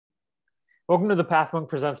Welcome to the Blnk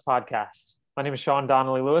Presents podcast. My name is Sean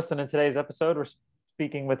Donnelly Lewis, and in today's episode, we're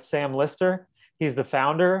speaking with Sam Lister. He's the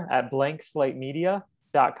founder at Blnk Slate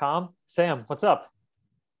Media.com. Sam, what's up?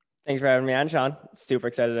 Thanks for having me on, Sean. Super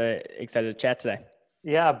excited to chat today.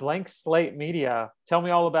 Yeah, Blnk Slate Media. Tell me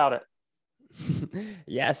all about it.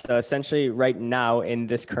 Yeah, so essentially right now in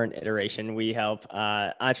this current iteration, we help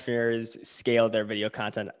entrepreneurs scale their video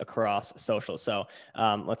content across social. So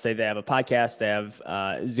let's say they have a podcast, they have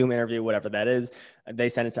a Zoom interview, whatever that is, they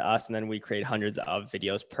send it to us, and then we create hundreds of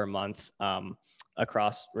videos per month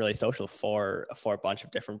across really social for a bunch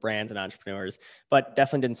of different brands and entrepreneurs, but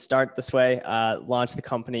definitely didn't start this way. Launched the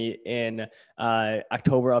company in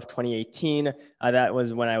October of 2018. That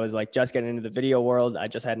was when I was just getting into the video world. I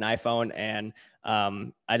just had an iPhone, and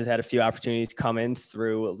I just had a few opportunities come in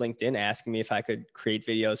through LinkedIn asking me if I could create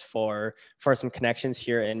videos for some connections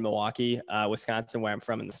here in Milwaukee, Wisconsin, where I'm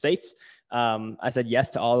from in the States. I said yes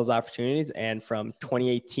to all those opportunities. And from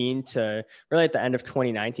 2018 to really at the end of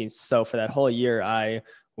 2019, so for that whole year, I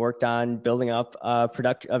worked on building up a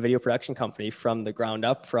video production company from the ground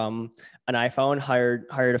up, from an iPhone,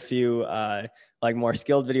 hired a few more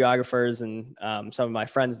skilled videographers and some of my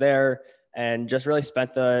friends there, and just really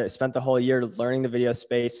spent the whole year learning the video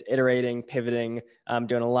space, iterating, pivoting,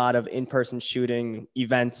 doing a lot of in-person shooting,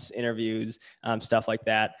 events, interviews, stuff like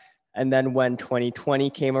that. And then when 2020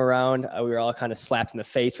 came around, we were all kind of slapped in the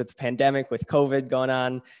face with the pandemic, with COVID going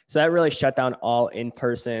on. So that really shut down all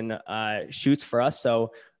in-person shoots for us.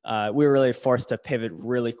 So we were really forced to pivot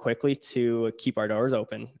really quickly to keep our doors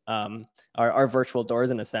open, our virtual doors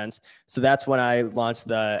in a sense. So that's when I launched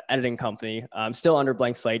the editing company, still under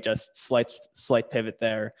Blnk Slate, just slight pivot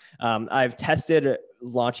there. I've tested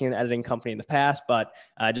launching an editing company in the past, but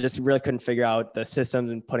I just really couldn't figure out the systems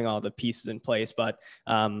and putting all the pieces in place. But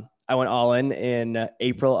I went all in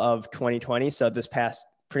April of 2020. So this past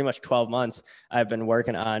pretty much 12 months, I've been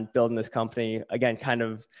working on building this company again, kind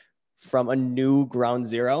of from a new ground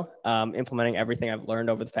zero, implementing everything I've learned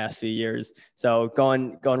over the past few years. So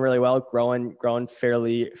going really well, growing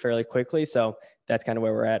fairly quickly. So that's kind of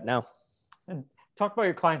where we're at now. And talk about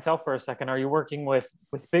your clientele for a second. Are you working with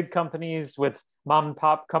big companies, with mom and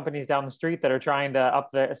pop companies down the street that are trying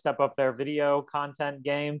to step up their video content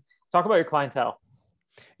game? Talk about your clientele.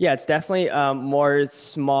 Yeah, it's definitely more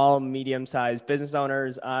small, medium-sized business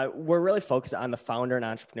owners. We're really focused on the founder and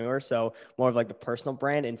entrepreneur, so more of the personal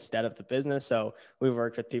brand instead of the business. So we've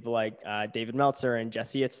worked with people like David Meltzer and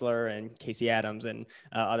Jesse Itzler and Casey Adams and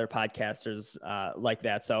other podcasters like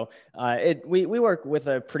that. So we work with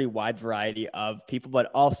a pretty wide variety of people,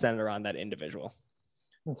 but all centered around that individual.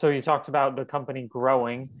 And so you talked about the company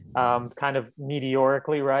growing kind of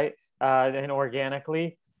meteorically, right? And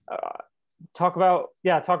organically. Talk about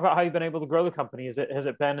how you've been able to grow the company. Is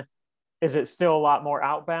it still a lot more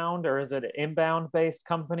outbound, or is it an inbound based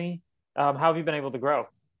company? How have you been able to grow?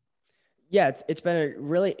 Yeah, it's been a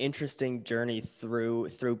really interesting journey through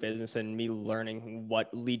business and me learning what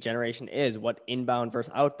lead generation is, what inbound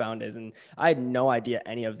versus outbound is, and I had no idea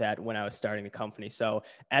any of that when I was starting the company. So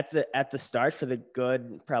at the start, for the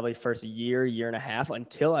good probably first year and a half,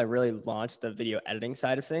 until I really launched the video editing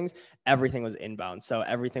side of things, everything was inbound. So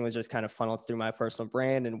everything was just kind of funneled through my personal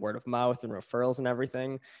brand and word of mouth and referrals and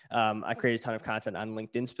everything. I created a ton of content on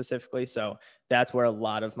LinkedIn specifically, so that's where a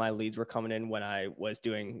lot of my leads were coming in when I was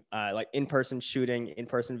doing in-person shooting,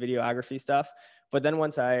 in-person videography stuff. But then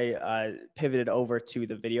once I pivoted over to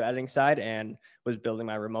the video editing side and was building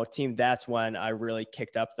my remote team, that's when I really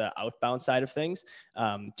kicked up the outbound side of things,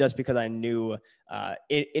 just because I knew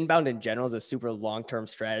inbound in general is a super long-term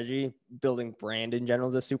strategy. Building brand in general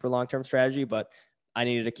is a super long-term strategy, but I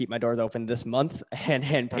needed to keep my doors open this month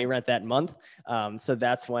and pay rent that month. So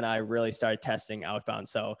that's when I really started testing outbound.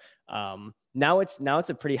 So now it's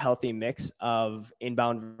a pretty healthy mix of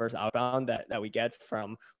inbound versus outbound that we get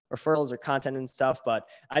from referrals or content and stuff. But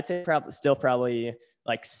I'd say probably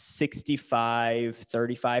like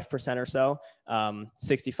 65-35% or so.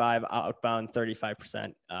 65 outbound,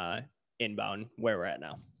 35% inbound, where we're at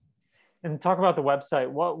now. And talk about the website.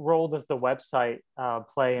 What role does the website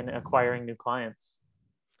play in acquiring new clients?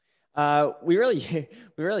 We really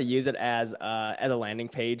use it as a landing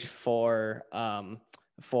page for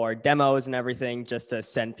demos and everything, just to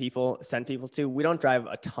send people to. We don't drive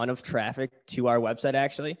a ton of traffic to our website,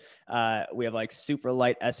 actually. We have super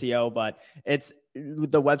light SEO, but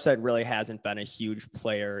the website really hasn't been a huge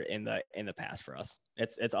player in the past for us.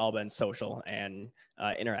 It's all been social and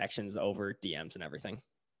interactions over DMs and everything.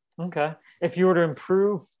 Okay. If you were to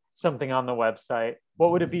improve something on the website,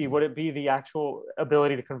 what would it be? Would it be the actual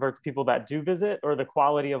ability to convert the people that do visit, or the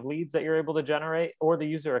quality of leads that you're able to generate, or the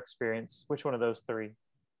user experience? Which one of those three?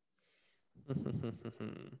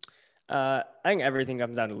 I think everything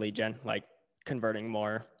comes down to lead gen, like converting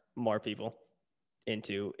more people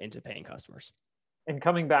into paying customers. And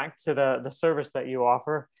coming back to the service that you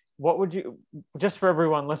offer, what would you, just for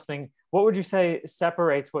everyone listening, what would you say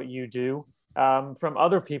separates what you do from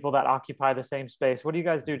other people that occupy the same space? What do you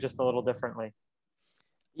guys do just a little differently?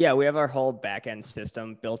 Yeah, we have our whole backend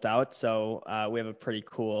system built out. So we have a pretty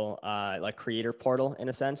cool like creator portal in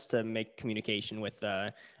a sense to make communication with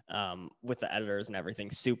the editors and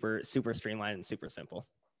everything super streamlined and super simple.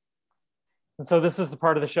 And so this is the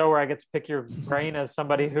part of the show where I get to pick your brain as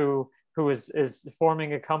somebody who is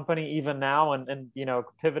forming a company even now and you know,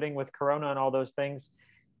 pivoting with Corona and all those things.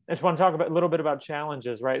 I just want to talk about a little bit about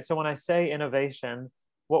challenges, right? So when I say innovation,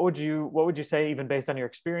 what would you say, even based on your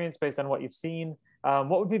experience, based on what you've seen,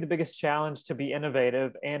 what would be the biggest challenge to be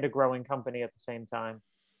innovative and a growing company at the same time?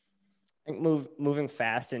 I think moving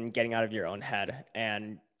fast and getting out of your own head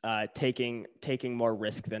and taking more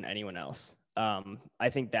risk than anyone else. I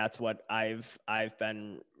think that's what I've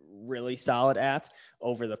been really solid at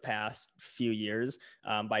over the past few years.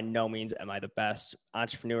 By no means am I the best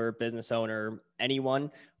entrepreneur, business owner,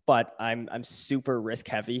 anyone, but I'm super risk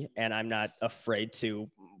heavy, and I'm not afraid to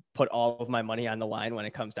put all of my money on the line when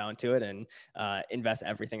it comes down to it and invest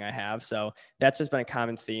everything I have. So that's just been a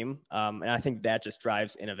common theme. And I think that just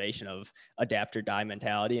drives innovation of adapt or die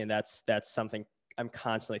mentality. And that's something I'm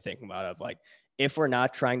constantly thinking about of like, if we're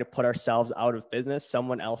not trying to put ourselves out of business,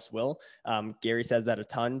 someone else will. Gary says that a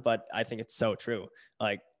ton, but I think it's so true.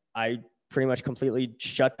 Like I pretty much completely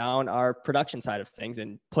shut down our production side of things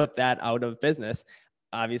and put that out of business.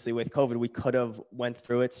 Obviously with COVID, we could have went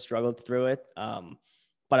through it, struggled through it.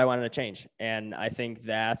 But I wanted to change. And I think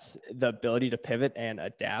that's the ability to pivot and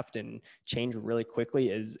adapt and change really quickly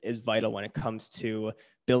is vital when it comes to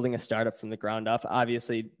building a startup from the ground up.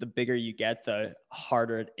 Obviously, the bigger you get, the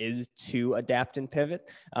harder it is to adapt and pivot.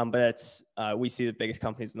 But it's we see the biggest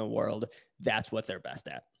companies in the world. That's what they're best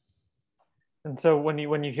at. And so when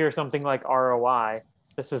you hear something like ROI,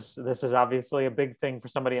 this is obviously a big thing for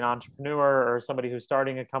somebody, an entrepreneur or somebody who's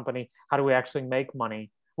starting a company. How do we actually make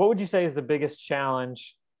money? What would you say is the biggest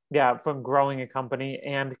challenge, yeah, from growing a company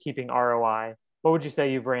and keeping ROI? What would you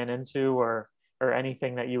say you've ran into, or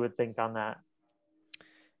anything that you would think on that?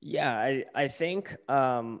 Yeah, I think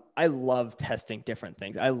I love testing different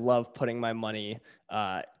things. I love putting my money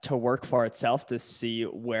to work for itself to see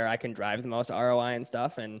where I can drive the most ROI and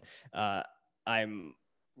stuff. And I'm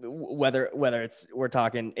whether it's we're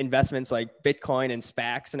talking investments like Bitcoin and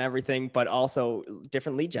SPACs and everything, but also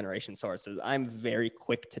different lead generation sources. I'm very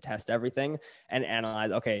quick to test everything and analyze.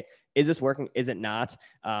 Okay, is this working? Is it not?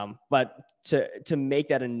 But to make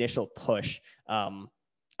that initial push.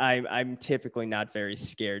 I'm typically not very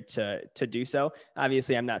scared to do so.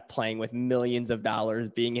 Obviously, I'm not playing with millions of dollars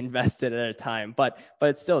being invested at a time, but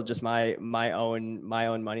it's still just my own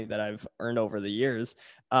money that I've earned over the years.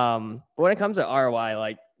 But when it comes to ROI,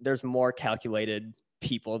 like there's more calculated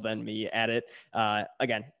people than me at it.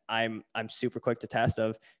 Again, I'm super quick to test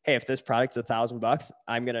of, hey, if this product's $1,000,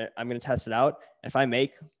 I'm gonna test it out. If I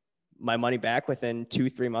make my money back within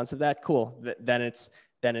 2-3 months of that, cool. Then it's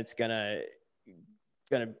gonna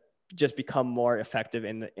just become more effective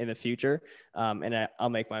in the future, and I'll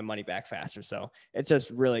make my money back faster. So it's just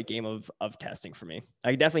really a game of testing for me. I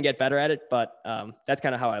can definitely get better at it, but that's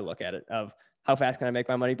kind of how I look at it. Of how fast can I make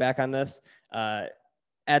my money back on this?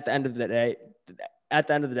 At the end of the day,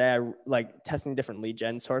 I like testing different lead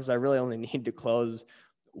gen sources. I really only need to close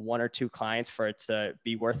 1 or 2 clients for it to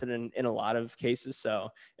be worth it in a lot of cases. So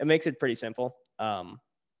it makes it pretty simple. But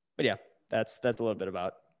yeah, that's a little bit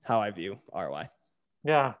about how I view ROI.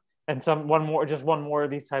 Yeah. And just one more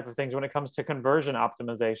of these type of things when it comes to conversion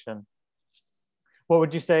optimization. What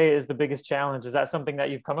would you say is the biggest challenge? Is that something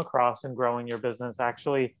that you've come across in growing your business,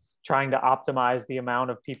 actually trying to optimize the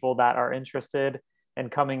amount of people that are interested and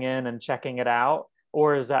coming in and checking it out?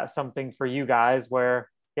 Or is that something for you guys where,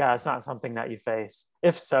 yeah, it's not something that you face?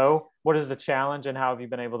 If so, what is the challenge and how have you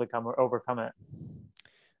been able to overcome it?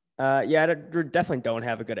 Yeah, I definitely don't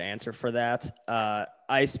have a good answer for that.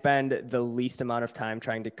 I spend the least amount of time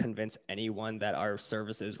trying to convince anyone that our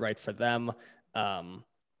service is right for them.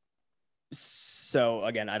 So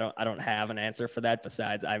again, I don't have an answer for that.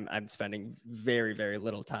 Besides, I'm spending very, very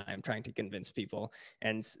little time trying to convince people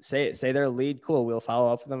and say they're a lead. Cool, we'll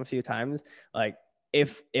follow up with them a few times. Like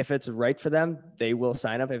if it's right for them, they will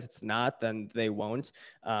sign up. If it's not, then they won't.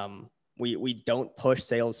 We don't push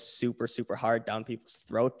sales super hard down people's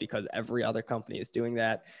throat because every other company is doing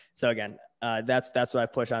that. So again, that's what I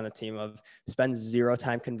push on the team of spend zero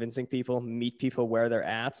time convincing people, meet people where they're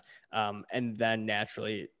at, and then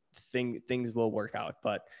naturally things will work out,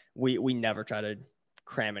 but we never try to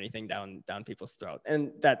cram anything down people's throat.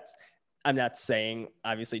 And I'm not saying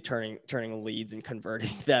obviously turning leads and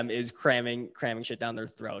converting them is cramming shit down their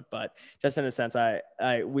throat, but just in a sense,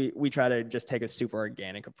 we try to just take a super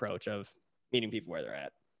organic approach of meeting people where they're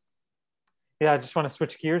at. Yeah, I just want to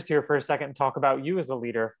switch gears here for a second and talk about you as a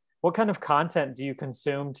leader. What kind of content do you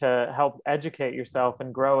consume to help educate yourself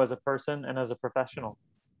and grow as a person and as a professional?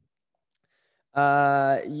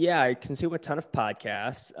 Yeah, I consume a ton of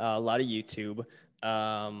podcasts, a lot of YouTube.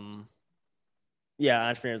 Yeah,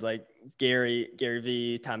 entrepreneurs like Gary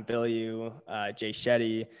V, Tom Bilyeu, Jay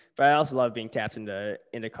Shetty. But I also love being tapped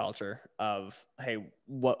into culture of, hey,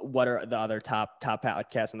 what are the other top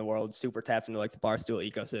podcasts in the world? Super tapped into like the Barstool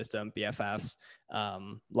ecosystem, BFFs,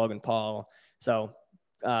 Logan Paul. So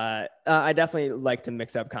I definitely like to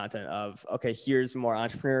mix up content of, okay, here's more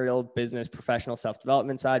entrepreneurial, business, professional,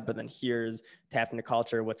 self-development side, but then here's tapped into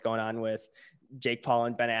culture, what's going on with Jake Paul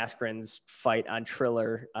and Ben Askren's fight on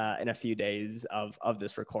Triller in a few days of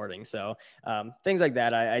this recording. So things like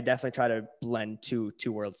that, I definitely try to blend two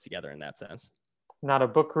worlds together in that sense. Not a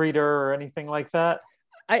book reader or anything like that?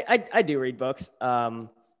 I do read books. I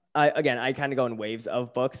kind of go in waves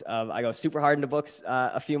of books. I go super hard into books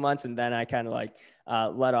a few months, and then I kind of like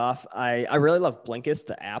let off. I really love Blinkist,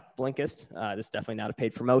 the app Blinkist. This is definitely not a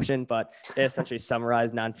paid promotion, but they essentially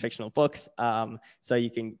summarize non-fictional books. So you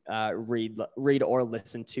can read or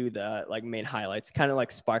listen to the like main highlights, kind of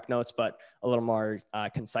like Spark Notes, but a little more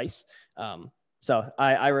concise. So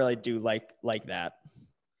I really do like that.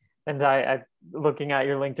 And I looking at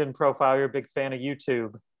your LinkedIn profile, you're a big fan of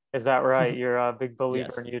YouTube. Is that right? You're a big believer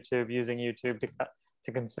Yes. in YouTube, using YouTube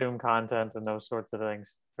to consume content and those sorts of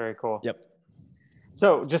things. Very cool. Yep.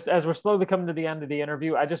 So just as we're slowly coming to the end of the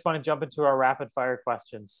interview, I just want to jump into our rapid fire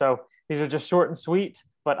questions. So these are just short and sweet,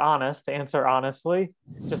 but honest. Answer honestly.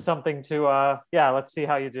 Just something to, let's see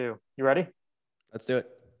how you do. You ready? Let's do it.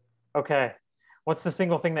 Okay. What's the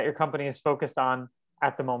single thing that your company is focused on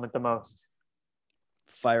at the moment the most?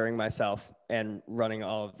 Firing myself and running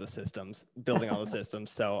all of the systems, building all the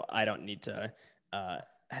systems, so I don't need to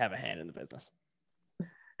have a hand in the business.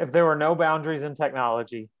 If there were no boundaries in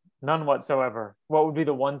technology, none whatsoever, what would be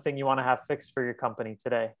the one thing you want to have fixed for your company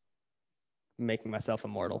today? Making myself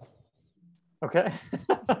immortal. Okay.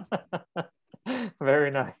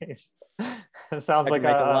 Very nice. It sounds like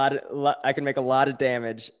I can make a lot of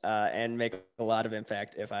damage and make a lot of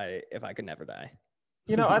impact if I could never die.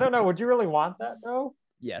 I don't know. Would you really want that though?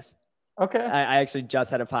 Yes. Okay. I actually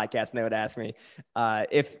just had a podcast and they would ask me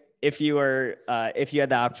if you had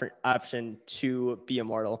the option to be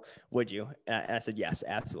immortal, would you? And I said, yes,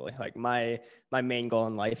 absolutely. Like my main goal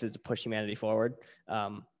in life is to push humanity forward.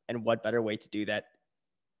 And what better way to do that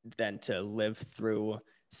than to live through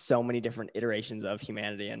so many different iterations of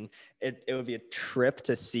humanity. And it would be a trip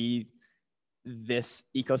to see this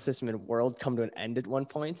ecosystem and world come to an end at one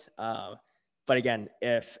point. But again,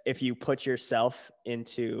 if you put yourself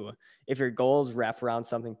into, if your goals wrap around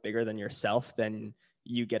something bigger than yourself, then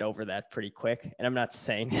you get over that pretty quick. And I'm not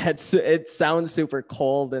saying that it sounds super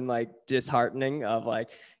cold and like disheartening of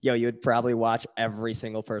like, you would probably watch every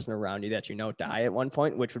single person around you that die at one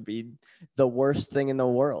point, which would be the worst thing in the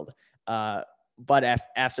world. But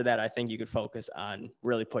after that, I think you could focus on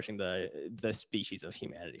really pushing the species of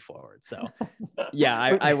humanity forward. So yeah,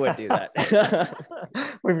 I would do that.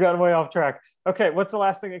 We've gotten way off track. Okay. What's the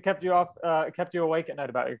last thing that kept you awake at night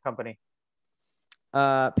about your company?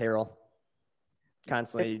 Payroll.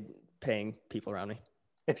 Constantly paying people around me.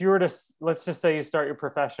 If you were to, let's just say you start your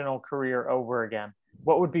professional career over again,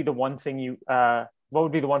 what would be the one thing what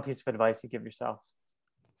would be the one piece of advice you give yourself?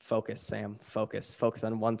 Focus, Sam. Focus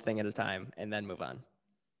on one thing at a time and then move on.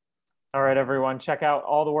 All right, everyone. Check out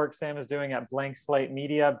all the work Sam is doing at Blnk Slate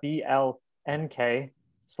Media, BLNK,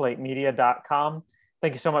 slatemedia.com.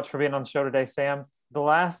 Thank you so much for being on the show today, Sam. The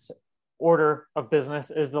last order of business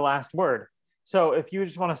is the last word. So if you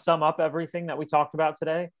just want to sum up everything that we talked about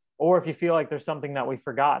today, or if you feel like there's something that we've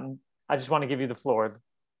forgotten, I just want to give you the floor.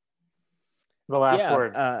 The last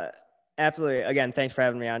word. Absolutely. Again, thanks for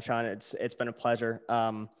having me on, Sean. It's been a pleasure.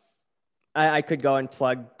 I could go and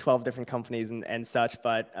plug 12 different companies and such,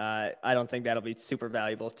 but I don't think that'll be super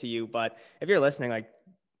valuable to you. But if you're listening, like,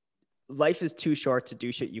 life is too short to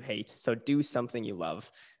do shit you hate. So do something you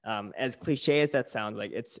love. As cliche as that sounds,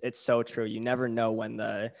 like it's so true. You never know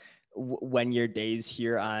when your days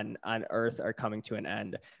here on earth are coming to an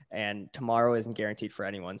end, and tomorrow isn't guaranteed for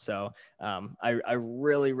anyone. So I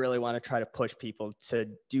really, really want to try to push people to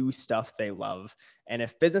do stuff they love. And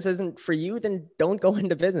if business isn't for you, then don't go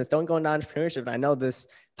into business. Don't go into entrepreneurship. And I know this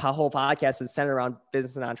whole podcast is centered around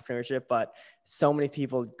business and entrepreneurship, but so many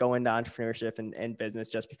people go into entrepreneurship and business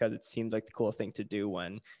just because it seems like the cool thing to do,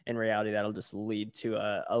 when in reality, that'll just lead to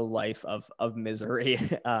a life of misery,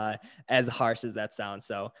 as harsh as that sounds.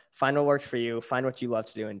 So find what works for you, find what you love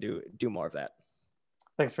to do, and do more of that.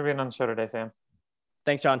 Thanks for being on the show today, Sam.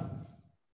 Thanks, John.